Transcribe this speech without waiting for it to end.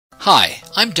Hi,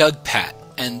 I'm Doug Patt,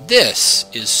 and this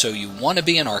is So You Want to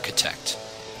Be an Architect,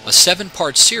 a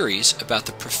 7-part series about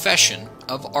the profession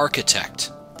of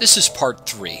architect. This is part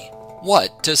 3.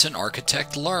 What does an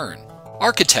architect learn?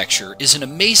 Architecture is an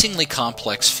amazingly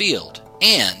complex field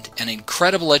and an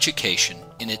incredible education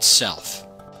in itself.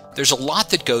 There's a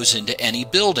lot that goes into any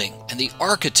building, and the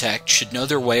architect should know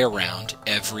their way around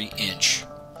every inch.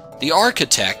 The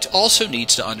architect also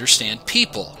needs to understand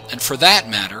people, and for that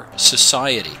matter,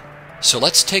 society. So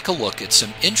let's take a look at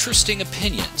some interesting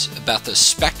opinions about the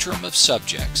spectrum of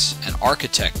subjects an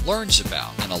architect learns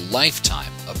about in a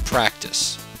lifetime of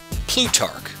practice.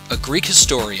 Plutarch, a Greek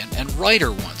historian and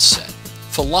writer, once said,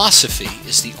 "Philosophy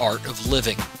is the art of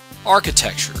living.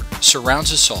 Architecture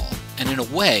surrounds us all and in a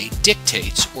way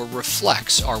dictates or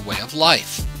reflects our way of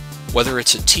life. Whether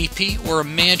it's a teepee or a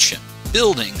mansion,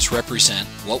 buildings represent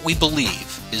what we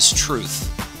believe is truth."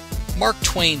 Mark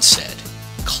Twain said,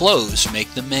 "Clothes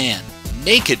make the man.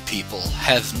 Naked people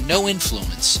have no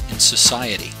influence in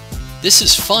society." This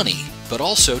is funny, but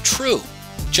also true.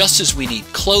 Just as we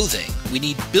need clothing, we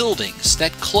need buildings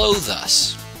that clothe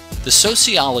us. The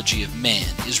sociology of man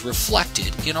is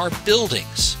reflected in our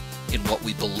buildings, in what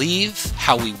we believe,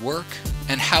 how we work,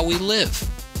 and how we live.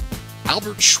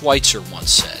 Albert Schweitzer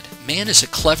once said, "Man is a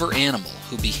clever animal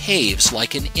who behaves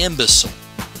like an imbecile."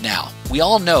 Now, we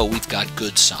all know we've got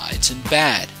good sides and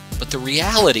bad, but the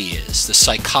reality is the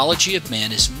psychology of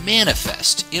man is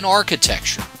manifest in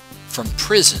architecture, from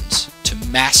prisons to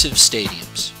massive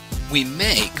stadiums. We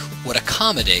make what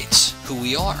accommodates who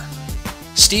we are.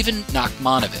 Stephen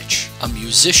Nachmanovitch, a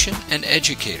musician and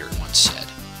educator, once said,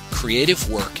 "Creative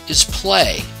work is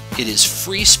play. It is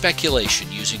free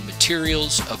speculation using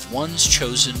materials of one's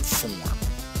chosen form."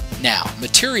 Now,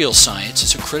 material science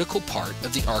is a critical part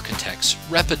of the architect's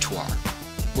repertoire.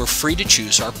 We're free to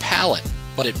choose our palette,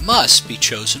 but it must be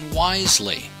chosen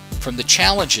wisely, from the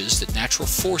challenges that natural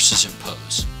forces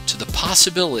impose to the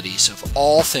possibilities of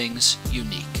all things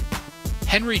unique.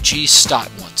 Henry G.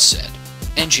 Stott once said,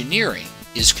 "Engineering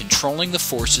is controlling the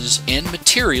forces and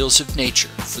materials of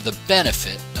nature for the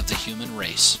benefit of the human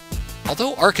race."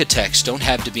 Although architects don't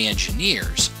have to be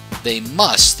engineers, they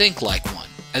must think like one,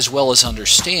 as well as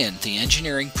understand the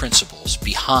engineering principles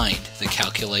behind the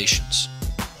calculations.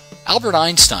 Albert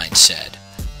Einstein said,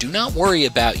 "Do not worry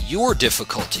about your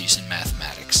difficulties in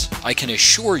mathematics. I can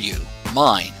assure you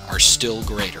mine are still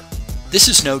greater." This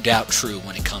is no doubt true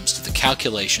when it comes to the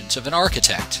calculations of an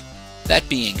architect. That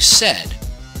being said,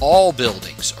 all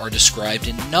buildings are described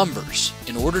in numbers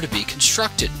in order to be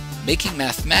constructed, making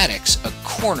mathematics a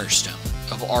cornerstone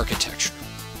of architecture.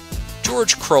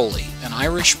 George Crowley, an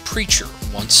Irish preacher,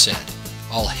 once said,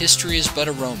 "All history is but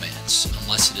a romance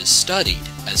unless it is studied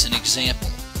as an example."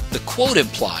 The quote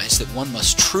implies that one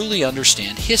must truly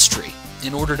understand history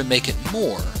in order to make it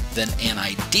more than an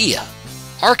idea.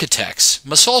 Architects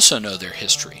must also know their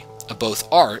history of both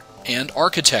art and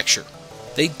architecture.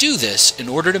 They do this in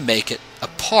order to make it a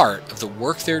part of the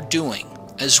work they're doing,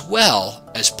 as well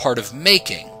as part of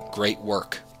making great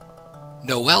work.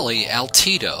 Noelle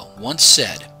Altido once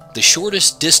said, "The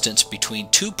shortest distance between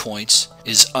 2 points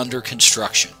is under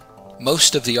construction."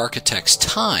 Most of the architect's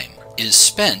time is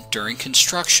spent during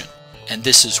construction, and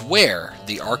this is where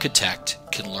the architect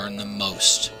can learn the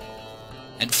most.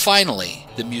 And finally,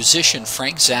 the musician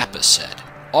Frank Zappa said,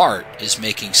 "Art is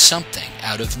making something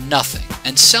out of nothing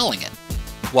and selling it."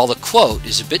 While the quote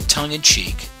is a bit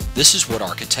tongue-in-cheek, this is what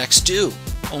architects do.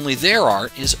 Only their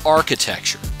art is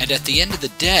architecture, and at the end of the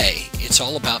day, it's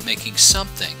all about making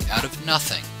something out of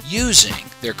nothing,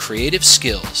 using their creative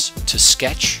skills to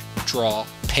sketch, draw,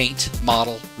 paint,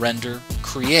 model, render,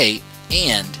 create,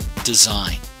 and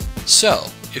design.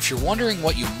 So, if you're wondering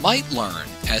what you might learn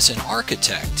as an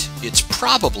architect, it's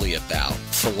probably about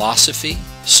philosophy,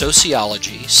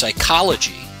 sociology,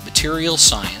 psychology, material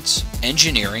science,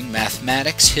 engineering,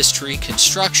 mathematics, history,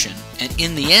 construction, and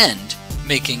in the end,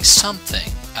 making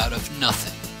something out of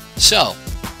nothing. So,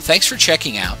 thanks for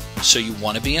checking out So You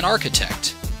Want to Be an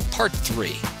Architect, Part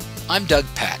 3. I'm Doug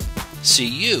Patt. See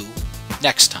you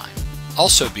next time.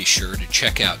 Also be sure to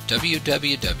check out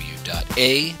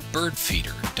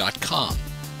www.abirdfeeder.com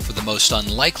for the most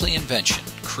unlikely invention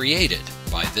created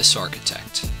by this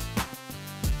architect.